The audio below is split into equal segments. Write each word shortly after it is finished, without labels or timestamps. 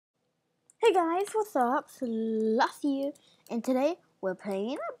Hey guys, what's up? Slush here, and today we're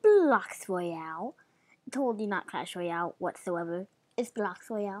playing Blox Royale. Totally not Clash Royale whatsoever. It's Blox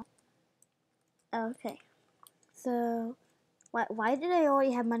Royale. Okay, so why did I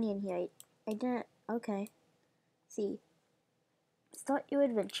already have money in here? I didn't. Okay, see, start your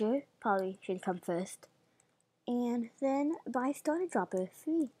adventure probably should come first, and then buy starter dropper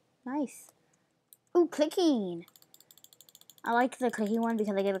free. Nice. Ooh, clicking. I like the clicking one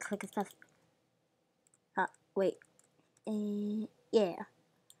because I get to click stuff. Wait. Yeah.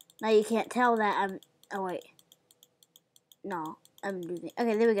 Now you can't tell that I'm. Oh wait. No, I'm losing.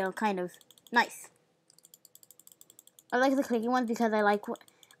 Okay, there we go. Kind of nice. I like the clicking ones because I like.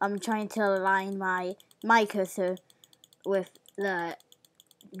 I'm trying to align my cursor with the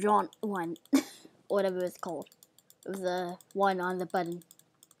drawn one, whatever it's called, with the one on the button.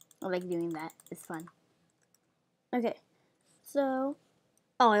 I like doing that. It's fun. Okay, so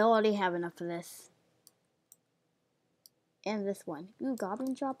I already have enough for this. And this one. Ooh,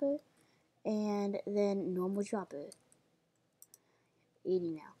 goblin dropper. And then normal dropper.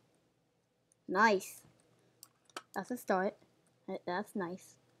 80 now. Nice. That's a start. That's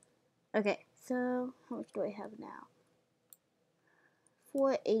nice. Okay, so how much do I have now?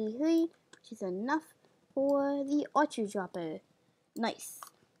 483, which is enough for the archer dropper. Nice.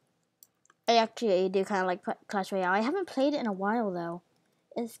 I actually do kind of like Clash Royale. I haven't played it in a while though.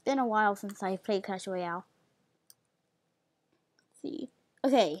 It's been a while since I played Clash Royale. Let's see.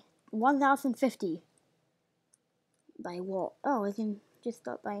 Okay, 1050. Buy wall. Oh, I can just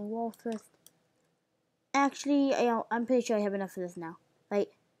start buying wall first. Actually, I'm pretty sure I have enough for this now. Right?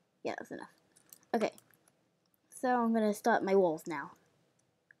 Yeah, that's enough. Okay. So I'm going to start my walls now.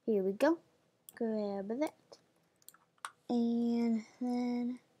 Here we go. Grab that. And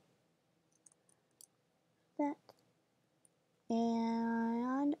then that.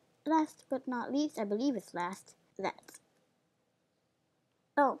 And last but not least, I believe it's last, that.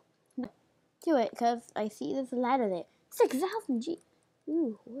 Oh, no. Do it, because I see there's a ladder there. 6,000 G.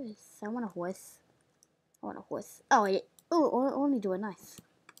 Ooh, horse. I want a horse. I want a horse. Oh, yeah. Ooh, only do it nice.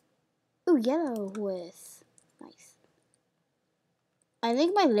 Ooh, yellow horse. Nice. I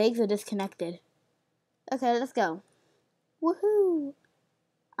think my legs are disconnected. Okay, let's go. Woohoo!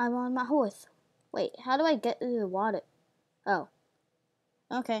 I'm on my horse. Wait, how do I get to the water? Oh.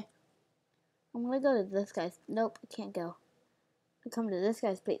 Okay. I'm gonna go to this guy's. Nope, I can't go. I come to this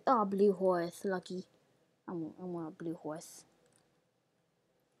guy's place. Oh, blue horse. Lucky. I want a blue horse.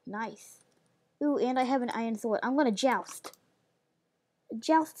 Nice. Ooh, and I have an iron sword. I'm gonna joust.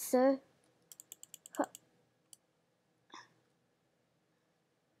 Joust, sir. Huh.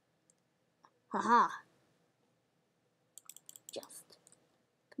 Haha. Joust.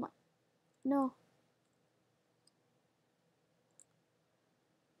 Come on. No.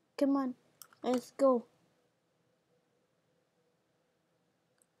 Come on. Let's go.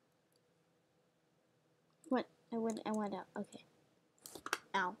 What? I went out. Okay.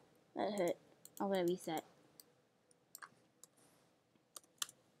 Ow. That hurt. I'm gonna reset.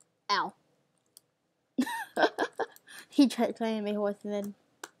 Ow. He tried playing my horse and then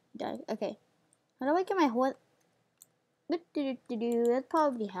died. Okay. How do I get my horse? That's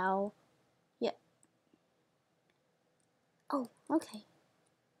probably how. Yep. Oh, okay.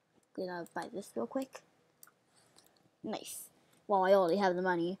 Gonna buy this real quick. Nice. Well, I already have the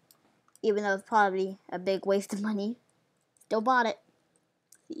money. Even though it's probably a big waste of money. Still bought it.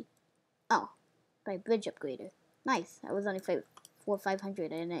 Let's see. Oh. Buy bridge upgrader. Nice. I was only 400 or 500. I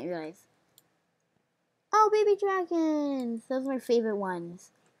didn't realize. Oh, baby dragons! Those are my favorite ones.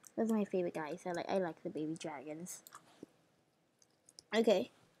 Those are my favorite guys. I like the baby dragons.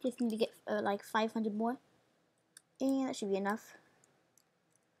 Okay. Just need to get like 500 more. And that should be enough.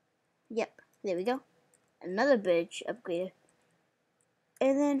 Yep. There we go. Another bridge upgrader.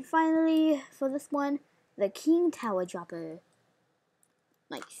 And then finally, for this one, the King Tower Dropper.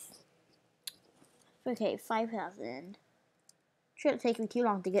 Nice. Okay, 5,000. Shouldn't take me too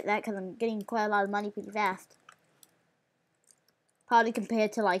long to get that because I'm getting quite a lot of money pretty fast. Probably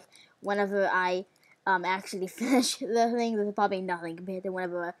compared to like whenever I actually finish the thing, there's probably nothing compared to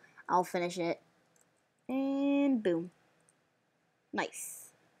whenever I'll finish it. And boom.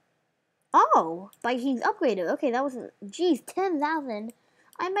 Nice. Oh, Vikings upgraded. Okay, that was, geez, 10,000.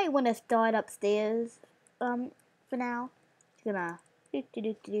 I might want to start upstairs, for now. Just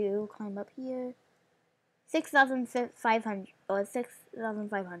gonna climb up here. 6,500 or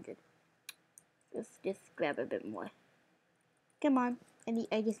 6,500. Let's just grab a bit more. Come on,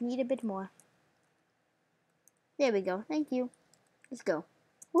 I just need a bit more. There we go. Thank you. Let's go.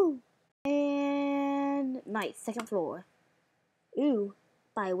 Woo! And nice, second floor. Ooh,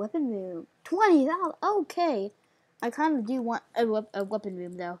 Buy a weapon room. 20,000. Okay. I kind of do want a weapon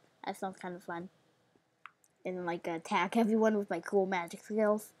room though. That sounds kind of fun. And then like attack everyone with my cool magic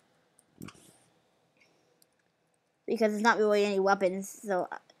skills. Because there's not really any weapons, so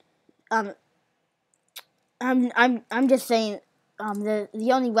I'm just saying the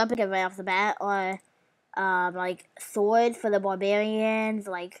only weapon right off the bat are like swords for the barbarians,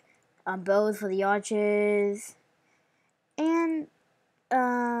 like bows for the archers, and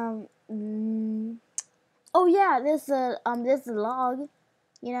oh yeah, there's a log,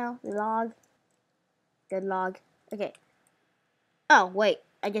 you know, the log, good log. Okay. Oh wait,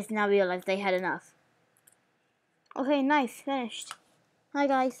 I just now realized they had enough. Okay, nice, finished. Hi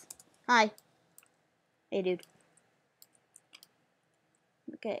guys. Hi. Hey dude.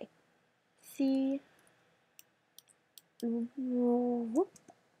 Okay. See. Whoop.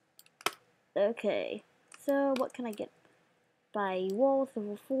 Okay. So what can I get? Buy wool,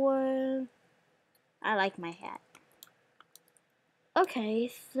 silver 4. I like my hat.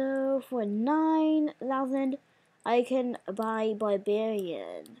 Okay, so for 9,000, I can buy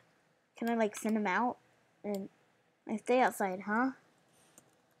barbarian. Can I like send him out and I stay outside, huh?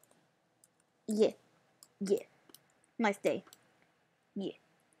 Yeah, yeah. Nice day. Yeah.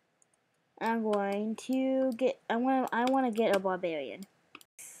 I'm going to get. I want to get a barbarian.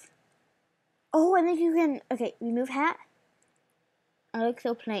 Oh, I think you can. Okay, remove hat. I look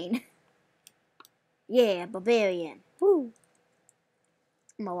so plain. Yeah, barbarian. Woo.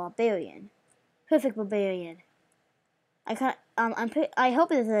 I'm a barbarian. Perfect barbarian. I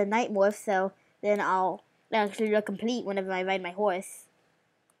hope it's a night morph, so then I'll actually look complete whenever I ride my horse.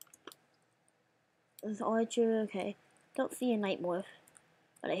 There's archer. Okay, don't see a night morph,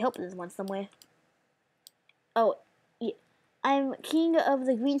 but I hope there's one somewhere. Oh, yeah. I'm king of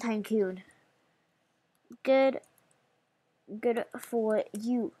the green tycoon. Good for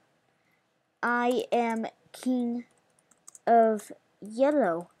you. I am king of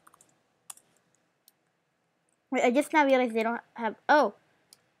yellow. Wait, I just now realized they don't have. Oh,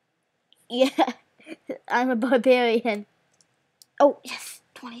 yeah. I'm a barbarian. Oh yes,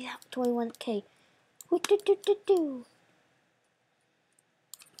 21K.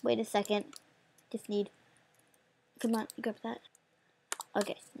 Wait a second. Just need. Come on, grab that.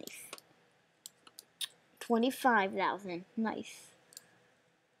 Okay, nice. 25,000. Nice.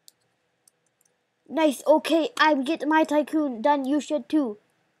 Nice. Okay, I get my tycoon done. You should too.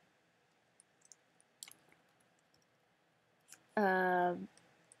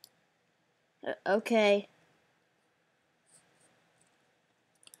 Okay.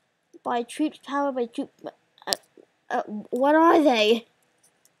 By troops power by troop. What are they?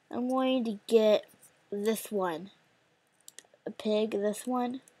 I'm going to get this one. A pig. This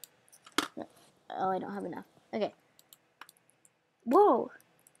one. Oh, I don't have enough. Okay. Whoa.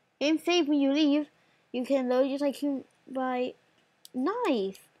 Game save when you leave. You can load your tycoon by.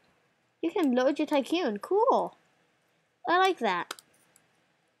 Nice. You can load your tycoon. Cool. I like that.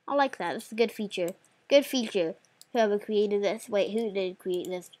 I like that. That's a good feature. Good feature. Whoever created this. Wait, who did create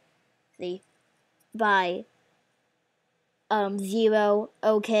this? See. By 0.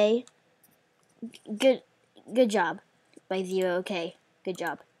 Okay. Good job. By 0. Okay. Good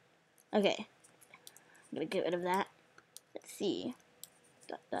job. Okay. I'm gonna get rid of that. Let's see.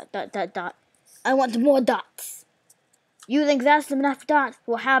 Dot. I want more dots. You think that's enough dots?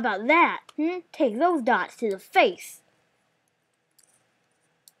 Well, how about that? Take those dots to the face.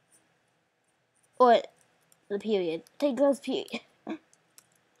 Or the period. Take those period.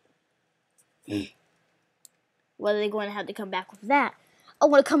 What are they going to have to come back with that? I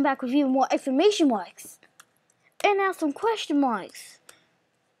want to come back with even more exclamation marks. And now some question marks.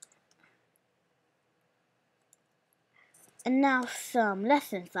 And now some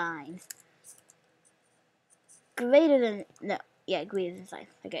lesson signs. Greater than, no, yeah, greater than signs.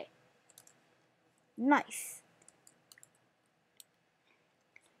 Okay. Nice.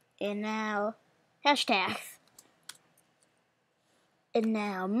 And now hashtags. And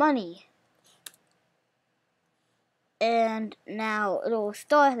now money. And now little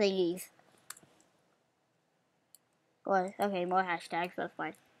star thingies. Well, okay, more hashtags, that's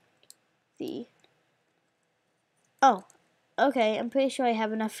fine. See. Oh, okay, I'm pretty sure I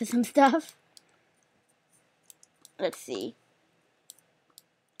have enough for some stuff. Let's see.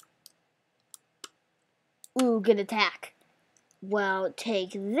 Ooh, good attack. Well,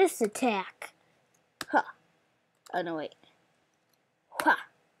 take this attack. Huh. Oh, no, wait. Huh.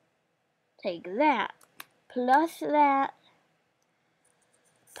 Take that. Plus that.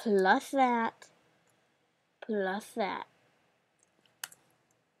 Plus that. Plus that.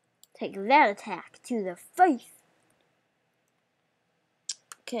 Take that attack to the face.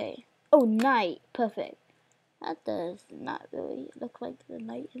 Okay. Oh, night. Perfect. That does not really look like the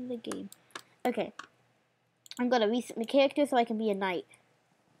knight in the game. Okay. I'm gonna reset my character so I can be a knight.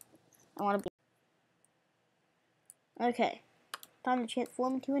 I wanna be. Okay. Time to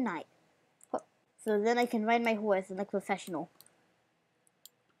transform into a knight. So then I can ride my horse and look professional.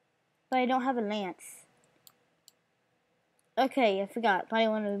 But I don't have a lance. Okay, I forgot. But I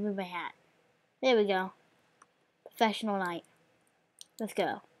want to remove my hat. There we go. Professional knight. Let's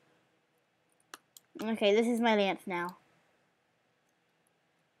go. Okay, this is my lance now.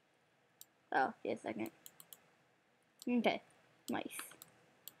 Oh, wait a second. Okay, nice.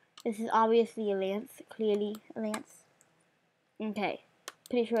 This is obviously a lance. Clearly a lance. Okay.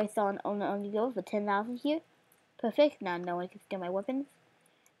 Pretty sure I saw an only goes for 10,000 here. Perfect. Now no one can steal my weapons.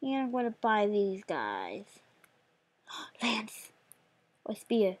 And I'm going to buy these guys. Lance. Or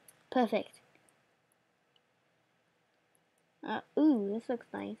spear. Perfect. Ooh, this looks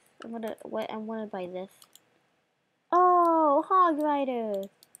nice. I'm gonna buy this. Oh, Hog Rider.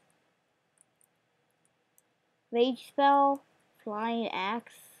 Rage spell, flying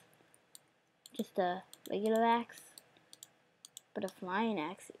axe. Just a regular axe, but a flying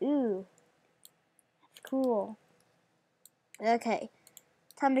axe. Ooh, that's cool. Okay,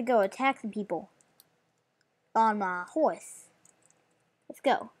 time to go attack some people on my horse. Let's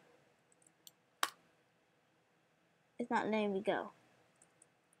go. It's not letting me go.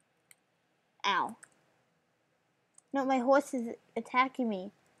 Ow. No, my horse is attacking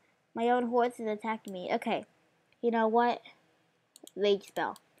me. My own horse is attacking me. Okay, you know what? Rage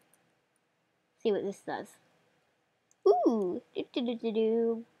spell. See what this does. Ooh,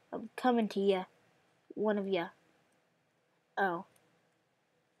 do. I'm coming to you. One of you. Oh.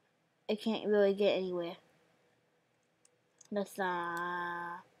 I can't really get anywhere. Let's,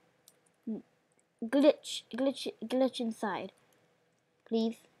 glitch inside.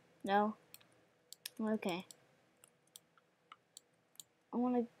 Please? No? Okay. I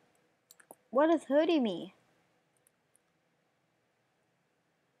wanna... What is hurting me?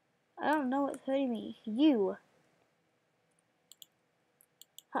 I don't know what's hurting me. You.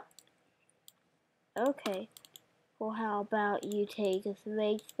 Huh. Okay. Well, how about you take a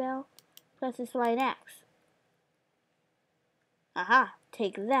rage spell plus a flying axe? Aha!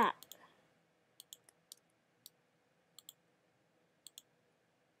 Take that.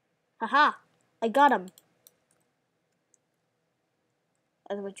 Haha! I got him.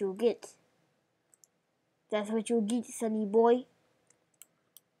 That's what you'll get. That's what you'll get, sonny boy.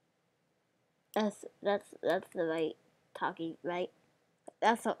 That's the right talking, right?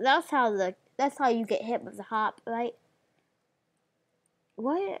 That's how you get hit with the hop, right?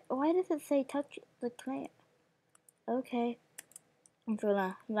 Why does it say touch the clamp? Okay. I'm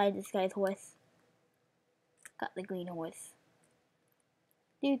gonna ride this guy's horse. Got the green horse.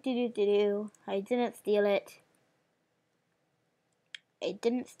 Do. I didn't steal it. I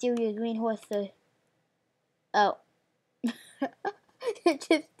didn't steal your green horse, sir. Oh. You're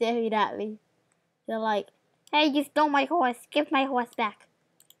just staring at me. You're like, hey, you stole my horse. Give my horse back.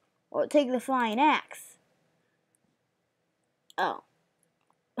 Or take the flying axe. Oh.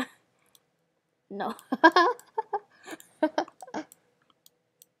 No.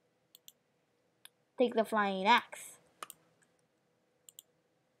 Take the flying axe.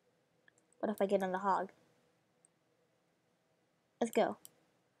 What if I get on the hog? Let's go.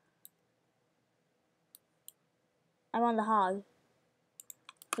 I'm on the hog.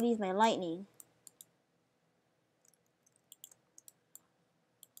 Please, my lightning.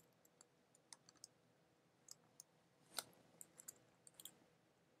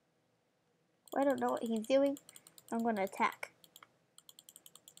 I don't know what he's doing. I'm gonna attack.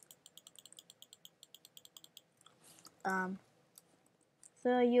 So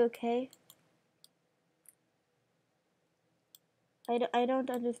are you okay? I don't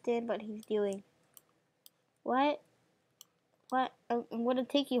understand what he's doing. What? What? I'm gonna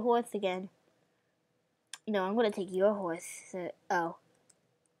take your horse again. No, I'm gonna take your horse. So, oh.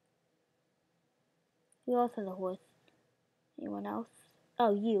 Who else has a horse? Anyone else?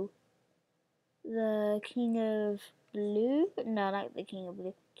 Oh, you. The king of blue? No, not the king of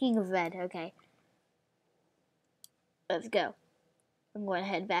blue. King of red, okay. Let's go. I'm going to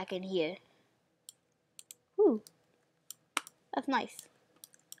head back in here. Whew. That's nice.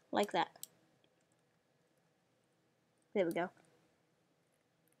 Like that. There we go.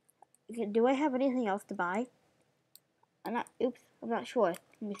 Okay, do I have anything else to buy? I'm not sure.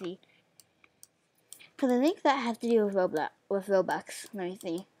 Let me see. Because I think that has to do with Robux. Let me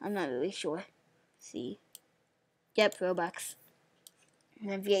see. I'm not really sure. See. Yep, Robux.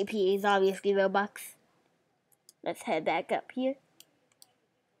 And VIP is obviously Robux. Let's head back up here.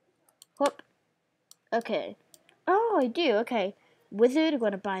 Whoop. Okay. Oh, I do. Okay. Wizard, I'm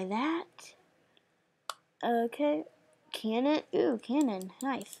gonna buy that. Okay. Cannon. Ooh, cannon.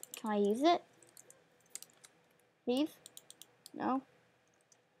 Nice. Can I use it? Please? No?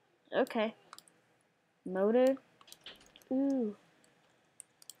 Okay. Motor. Ooh.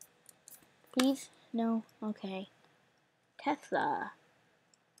 Please? No? Okay. Tesla.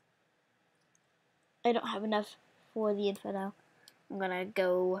 I don't have enough for the info. I'm gonna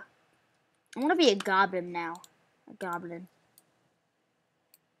go... I wanna be a goblin now. A goblin.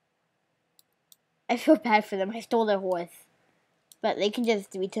 I feel bad for them. I stole their horse. But they can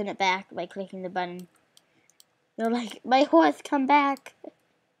just return it back by clicking the button. They're like, my horse, come back.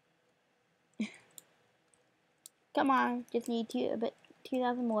 Come on. Just need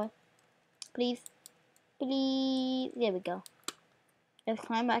 2,000 more. Please. Please. There we go. Let's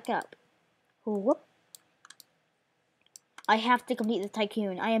climb back up. Whoop. I have to complete this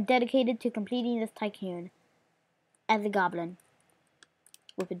tycoon. I am dedicated to completing this tycoon. As a goblin.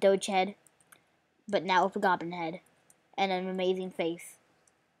 With a doge head. But now with a goblin head. And an amazing face.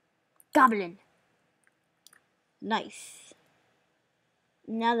 Goblin. Nice.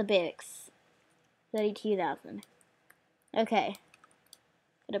 Now the barracks. 32,000. Okay.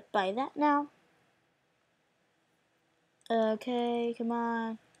 Gonna buy that now. Okay, come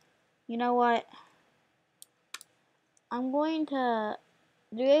on. You know what? I'm going to...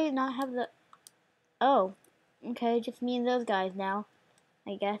 Do they not have the... Oh. Okay, just me and those guys now.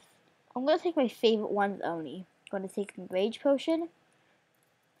 I guess. I'm gonna take my favorite ones only. I'm gonna take the Rage Potion.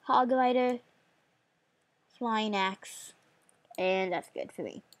 Hog Rider. Flying Axe. And that's good for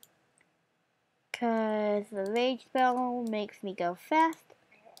me. Because the Rage Spell makes me go fast.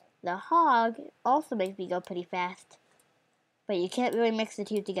 The Hog also makes me go pretty fast. But you can't really mix the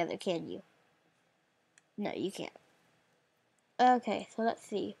two together, can you? No, you can't. Okay, so let's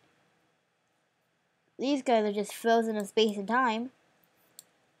see. These guys are just frozen in space and time.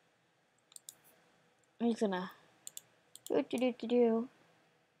 I'm just gonna... Do.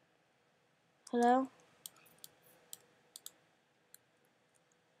 Hello?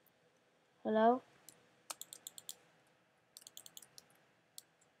 Hello?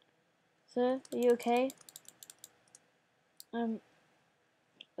 Sir, are you okay?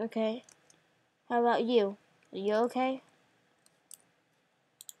 Okay. How about you? Are you okay?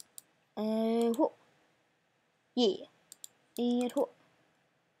 Whoop. Yeah. And whoop.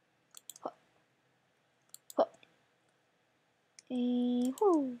 Hop. Hop. And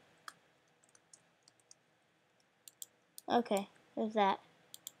whoo. Okay, there's that.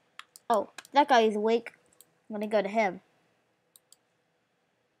 Oh, that guy is awake. I'm gonna go to him.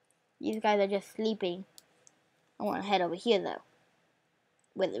 These guys are just sleeping. I wanna head over here though.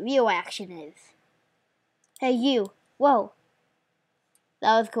 Where the real action is. Hey you. Whoa.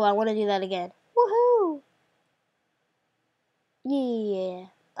 That was cool. I wanna do that again. Woohoo! Yeah.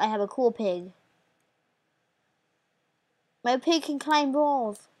 I have a cool pig. My pig can climb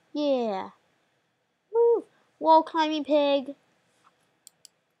walls. Yeah. Woo! Wall climbing pig.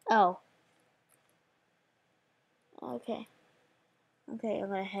 Oh. Okay. Okay, I'm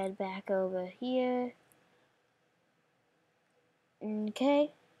gonna head back over here.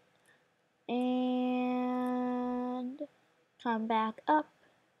 Okay. And come back up.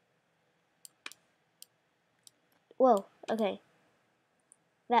 Whoa, okay.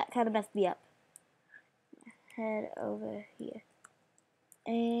 That kind of messed me up. Head over here.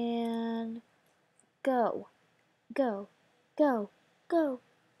 And go. Go. Go. Go.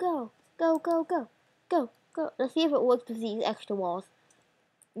 Go. Go, go, go. Go. Go. Let's see if it works with these extra walls.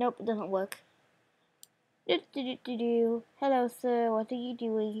 Nope, it doesn't work. Hello, sir. What are you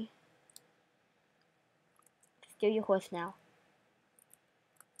doing? Steal your horse now.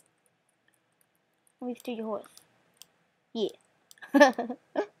 Let me steal your horse. Yeah.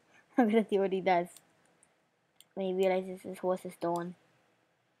 I'm gonna see what he does. When he realizes his horse is stolen.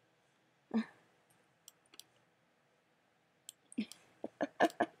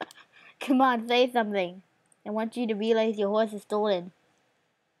 Come on, say something. I want you to realize your horse is stolen.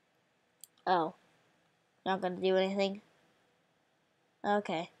 Oh. Not gonna do anything?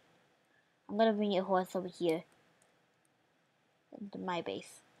 Okay. I'm gonna bring your horse over here. Into my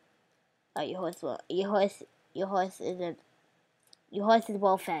base. Oh, your horse is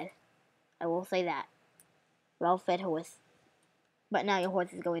well fed. I will say that. Well fed horse. But now your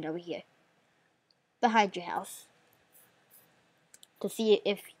horse is going over here. Behind your house. To see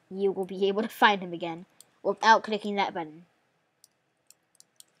if you will be able to find him again. Without clicking that button.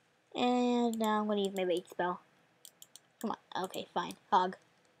 And now I'm gonna use my rage spell. Come on. Okay, fine. Hog.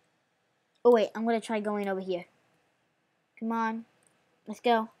 Oh wait, I'm gonna try going over here. Come on. Let's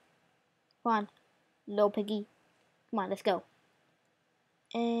go. Come on, little piggy. Come on, let's go.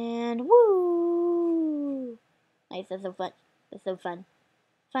 And woo! Nice, that's so fun. That's so fun.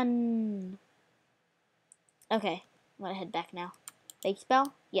 Fun. Okay, I'm gonna head back now. Rage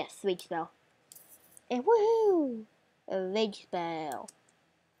spell? Yes, rage spell. And woohoo! A rage spell.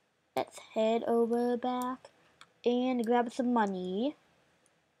 Let's head over back and grab some money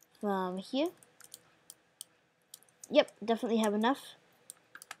from here. Yep, definitely have enough.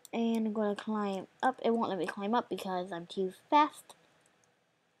 And I'm gonna climb up. It won't let me climb up because I'm too fast.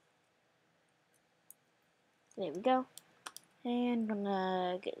 There we go. And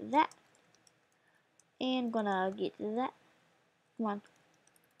gonna get that. And gonna get that. Come on.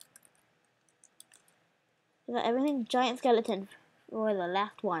 Is that everything? Giant skeleton for the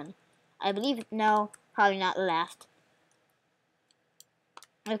last one. I believe, no, probably not the last.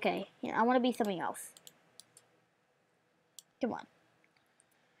 Okay, yeah, I want to be something else. Come on.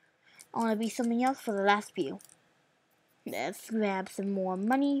 I want to be something else for the last few. Let's grab some more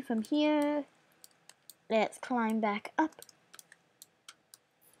money from here. Let's climb back up.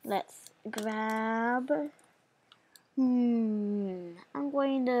 Let's grab... I'm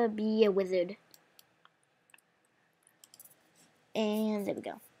going to be a wizard. And there we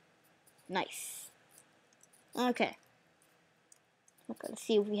go. Nice. Okay. Let's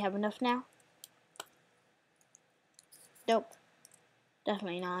see if we have enough now. Nope.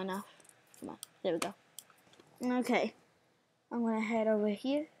 Definitely not enough. Come on. There we go. Okay. I'm going to head over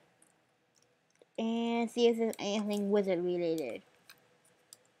here. And see if there's anything wizard related.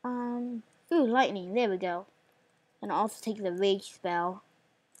 Ooh, lightning. There we go. And I'll also take the rage spell.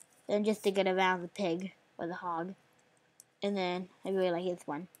 Then just to get around the pig. Or the hog. And then I really like this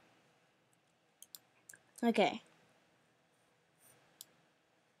one. Okay.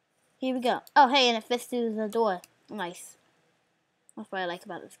 Here we go. Oh, hey, and it fits through the door. Nice. That's what I like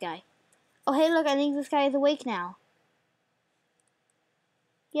about this guy. Oh, hey, look, I think this guy is awake now.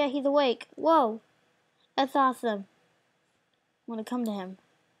 Yeah, he's awake. Whoa. That's awesome. I want to come to him.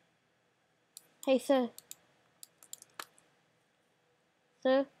 Hey, sir.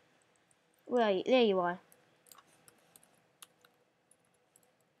 Sir? Where are you? There you are.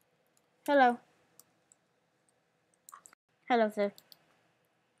 Hello. Hello, sir.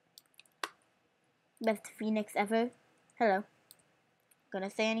 Best phoenix ever. Hello. Gonna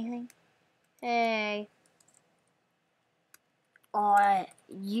say anything? Hey.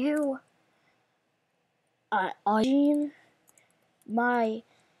 You are auditing my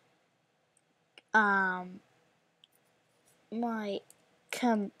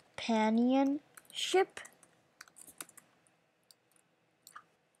companionship?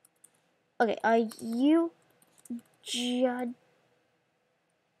 Okay, are you judge?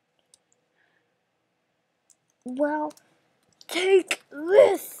 Well, take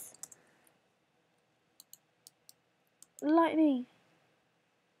this! Lightning.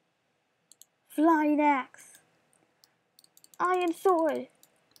 Flying axe. Iron sword.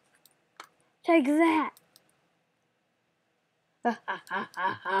 Take that.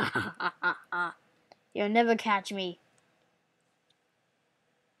 You'll never catch me.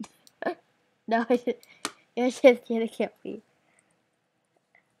 No, you're just gonna kill me.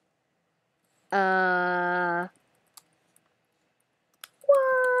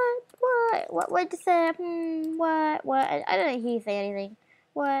 What to say? What? I didn't hear you say anything.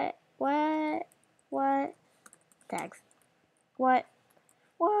 What? Tags. What?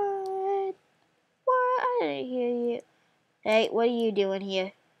 I didn't hear you. Hey, what are you doing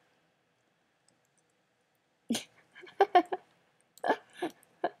here?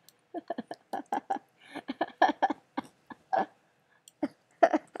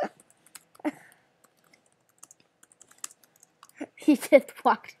 He just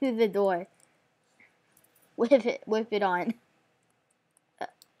walked through the door with it on.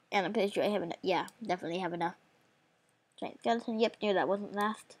 And I'm pretty sure I have enough. Yeah, definitely have enough. Giant skeleton. Yep, knew that wasn't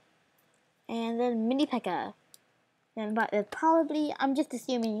last. And then mini P.E.K.K.A. And but there's probably, I'm just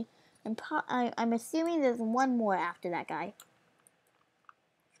assuming. I'm assuming there's one more after that guy.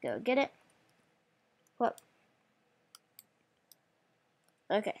 Let's go get it. What?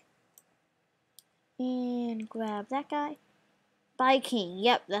 Okay. And grab that guy. Viking.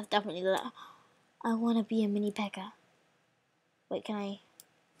 Yep, that's definitely the. I want to be a mini P.E.K.K.A. Wait, can I?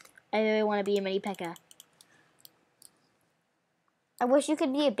 I really want to be a mini P.E.K.K.A. I wish you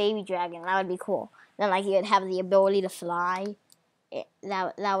could be a baby dragon. That would be cool. Then, like, you'd have the ability to fly.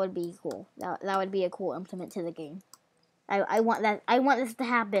 That would be cool. That would be a cool implement to the game. I want that. I want this to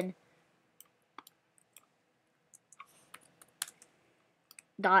happen.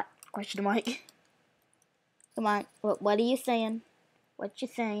 Dot question mark. Come on. What are you saying? What you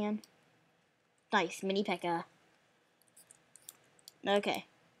saying? Nice, mini P.E.K.K.A. Okay.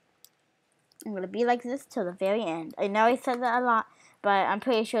 I'm gonna be like this till the very end. I know I said that a lot, but I'm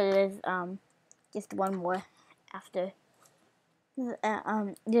pretty sure there's just one more after.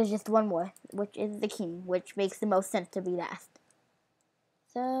 There's just one more, which is the king, which makes the most sense to be last.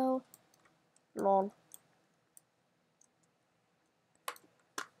 So, lol.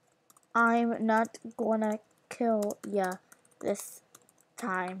 I'm not gonna kill ya this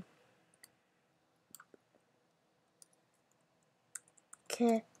time.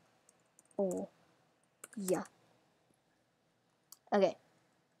 Kill ya. Okay.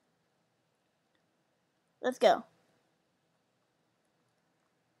 Let's go.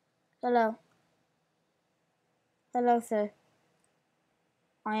 Hello. Hello, sir.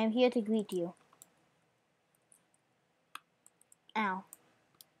 I am here to greet you. Ow.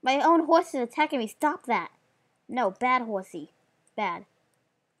 My own horse is attacking me. Stop that. No, bad horsey. Bad.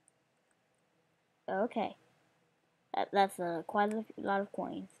 Okay. That's quite a lot of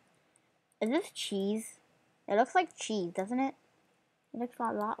coins. Is this cheese? It looks like cheese, doesn't it? It looks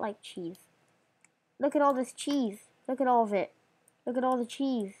a lot like cheese. Look at all this cheese. Look at all of it. Look at all the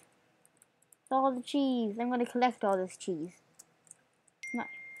cheese. All the cheese. I'm going to collect all this cheese. Nice.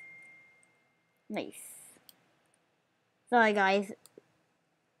 Nice. Sorry, guys.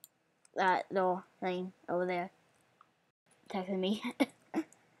 That little thing over there texting me.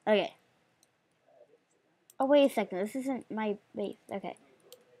 Okay. Oh, wait a second. This isn't my base. Okay.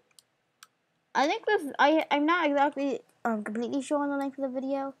 I think this... I'm not exactly completely sure on the length of the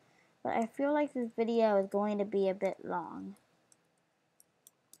video, but I feel like this video is going to be a bit long.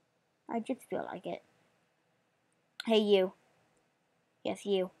 I just feel like it. Hey, you. Yes,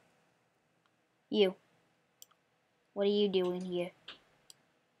 you. You. What are you doing here?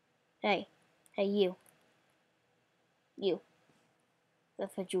 Hey. Hey, you. You.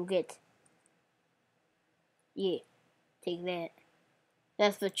 That's what you get. Yeah. Take that.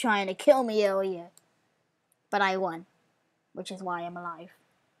 That's for trying to kill me earlier. But I won. Which is why I'm alive.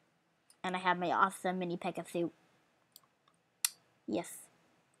 And I have my awesome mini P.E.K.K.A suit. Yes.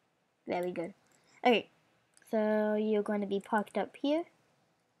 Very good. Okay. So you're going to be parked up here.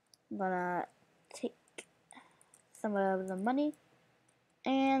 I'm gonna take some of the money.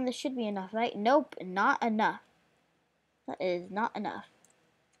 And this should be enough, right? Nope, not enough. That is not enough.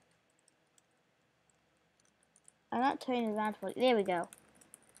 I'm not turning around for it. There we go.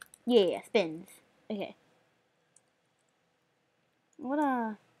 Yeah, spins. Okay.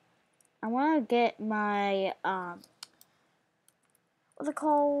 I wanna get my what's it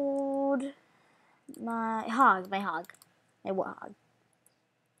called? My hog. My warthog.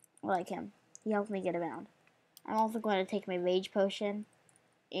 I like him. He helps me get around. I'm also going to take my rage potion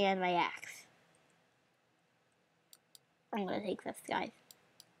and my axe. I'm gonna take this, guys.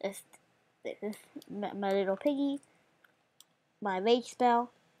 This my little piggy, my rage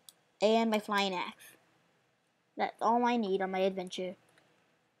spell, and my flying axe. That's all I need on my adventure.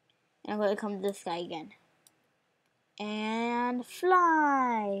 And I'm going to come to this guy again. And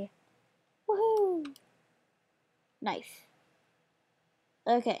fly! Woohoo! Nice.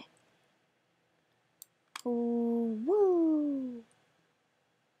 Okay. Ooh, woo!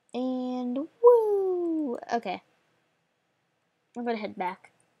 And woo! Okay. I'm going to head back.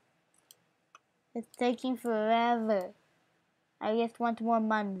 It's taking forever. I just want more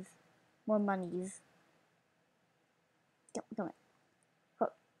monies. More monies. Come on.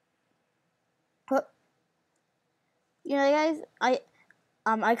 You know, guys, I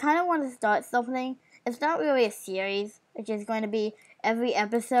kind of want to start something. It's not really a series. It's just going to be every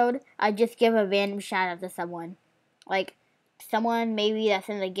episode I just give a random shout out to someone. Like, someone maybe that's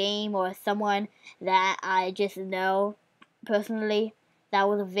in the game or someone that I just know personally that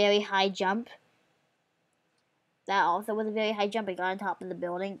was a very high jump. That also was a very high jump. I got on top of the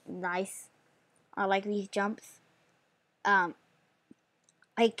building. Nice. I like these jumps.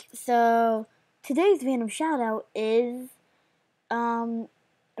 So today's random shout out is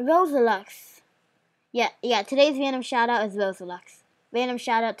Rosalux. Yeah, today's random shout out is Rosalux. Random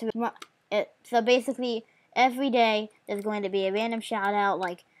shout out to so basically every day there's going to be a random shout out,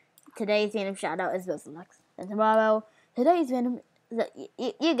 like today's random shout out is Rosalux. And tomorrow today's random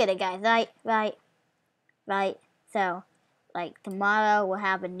you get it, guys, right? So like tomorrow we'll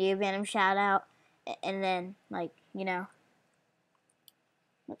have a new random shout out, and then like, you know,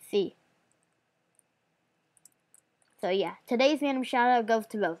 let's see. So yeah, today's random shout out goes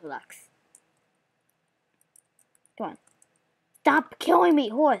to Rosalux. Come on. Stop killing me,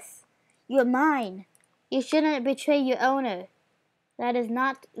 horse. You're mine. You shouldn't betray your owner. That is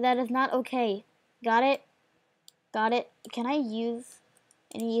not okay. Got it? Got it? Can I use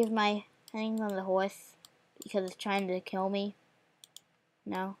any of my Hanging on the horse because it's trying to kill me?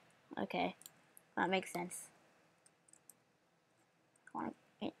 No? Okay. That makes sense.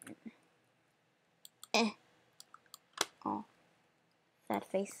 Oh. Sad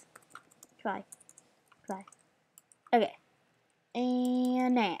face. Try. Okay.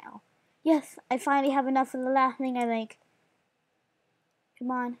 And now. Yes, I finally have enough of the last thing, I think.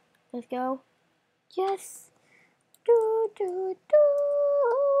 Come on. Let's go. Yes. Do.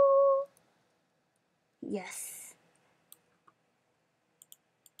 Yes.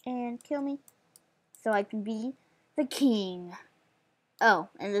 And kill me. So I can be the king. Oh,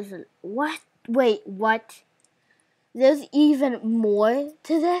 and this is... What? Wait, what? There's even more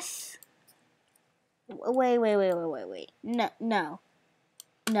to this? Wait. No.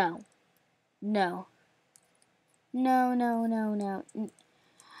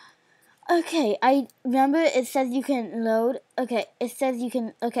 Okay, I remember it says you can load. Okay, it says you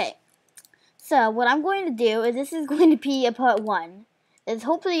can. Okay, so what I'm going to do is this is going to be a part 1. It's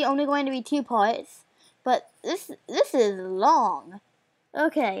hopefully only going to be 2 parts, but this is long.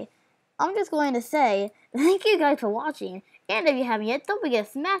 Okay, I'm just going to say thank you guys for watching, and if you haven't yet, don't forget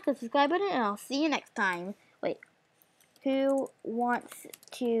to smash the subscribe button, and I'll see you next time. Wait, who wants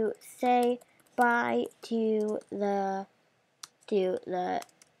to say bye to the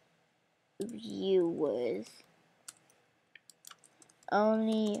viewers?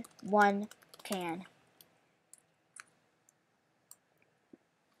 Only one can.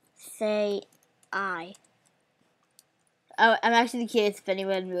 Say I. Oh, I'm actually curious if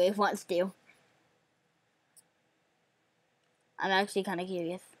anyone really wants to. I'm actually kind of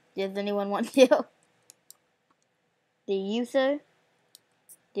curious. Does anyone want to? Do you, sir?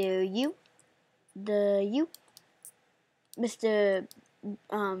 Do you? The you? Mr.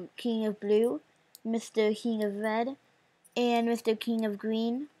 King of Blue, Mr. King of Red, and Mr. King of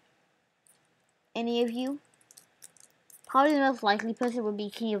Green? Any of you? Probably the most likely person would be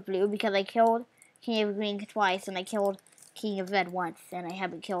King of Blue because I killed King of Green twice and I killed King of Red once and I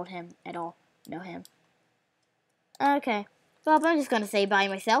haven't killed him at all. Know him. Okay. Well, I'm just gonna say bye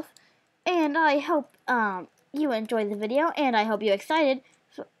myself. And I hope you enjoyed the video and I hope you're excited.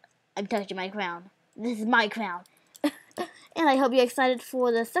 I'm touching my crown. This is my crown. And I hope you're excited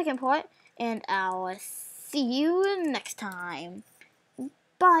for the second part. And I'll see you next time.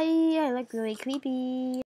 Bye. I look really creepy.